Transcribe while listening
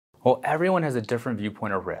Well, everyone has a different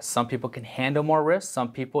viewpoint of risk. Some people can handle more risk.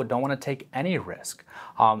 Some people don't want to take any risk.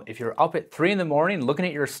 If you're up at 3 in the morning looking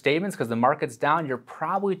at your statements because the market's down, you're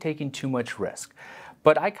probably taking too much risk.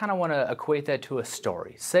 But I kind of want to equate that to a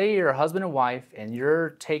story. Say you're a husband and wife and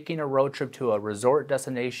you're taking a road trip to a resort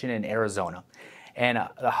destination in Arizona. And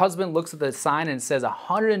the husband looks at the sign and says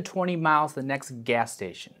 120 miles to the next gas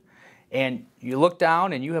station. And you look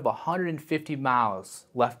down and you have 150 miles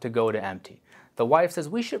left to go to empty. The wife says,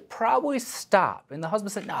 we should probably stop. And the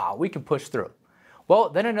husband said, no, we can push through. Well,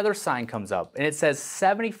 then another sign comes up and it says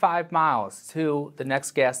 75 miles to the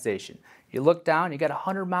next gas station. You look down, you got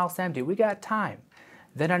 100 miles empty. We got time.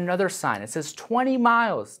 Then another sign, it says 20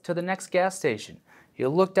 miles to the next gas station. You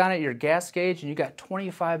look down at your gas gauge and you got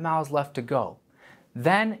 25 miles left to go.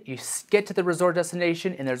 Then you get to the resort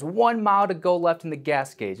destination and there's 1 mile to go left in the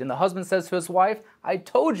gas gauge. And the husband says to his wife, I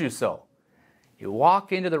told you so. You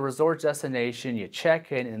walk into the resort destination, you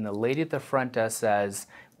check in, and the lady at the front desk says,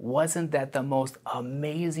 wasn't that the most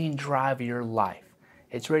amazing drive of your life?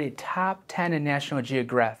 It's rated top 10 in National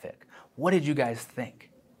Geographic. What did you guys think?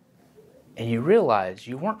 And you realize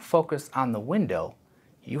you weren't focused on the window,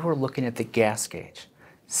 you were looking at the gas gauge.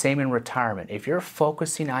 Same in retirement. If you're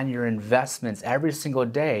focusing on your investments every single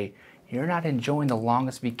day, you're not enjoying the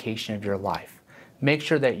longest vacation of your life. Make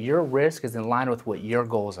sure that your risk is in line with what your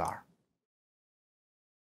goals are.